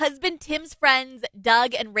Tim's friends,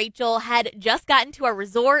 Doug and Rachel, had just gotten to a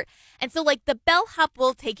resort. And so, like, the bellhop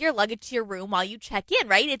will take your luggage to your room while you check in,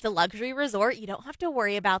 right? It's a luxury resort. You don't have to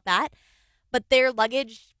worry about that. But their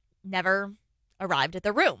luggage never arrived at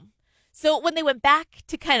the room. So when they went back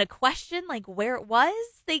to kind of question, like, where it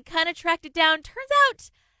was, they kind of tracked it down. Turns out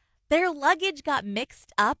their luggage got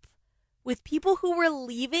mixed up with people who were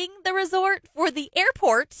leaving the resort for the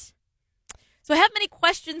airport. So I have many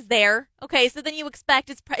questions there. Okay, so then you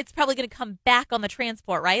expect it's probably going to come back on the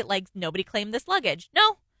transport, right? Like, nobody claimed this luggage.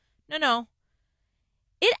 No.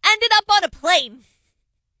 It ended up on a plane.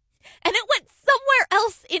 And it went somewhere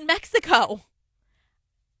else in Mexico.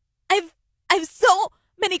 I've so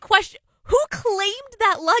many questions. Who claimed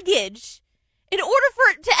that luggage in order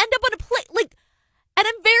for it to end up on a plane? Like, and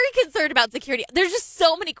I'm very concerned about security. There's just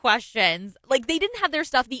so many questions. Like, they didn't have their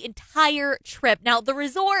stuff the entire trip. Now, the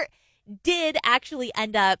resort did actually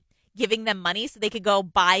end up giving them money so they could go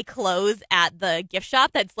buy clothes at the gift shop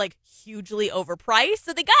that's, like, hugely overpriced.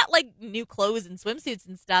 So they got, like, new clothes and swimsuits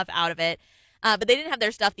and stuff out of it. But they didn't have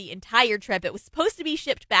their stuff the entire trip. It was supposed to be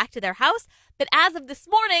shipped back to their house. But as of this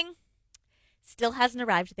morning, still hasn't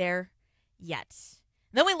arrived there yet.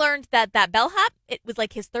 Then we learned that bellhop, it was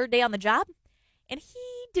like his third day on the job, and he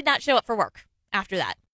did not show up for work after that.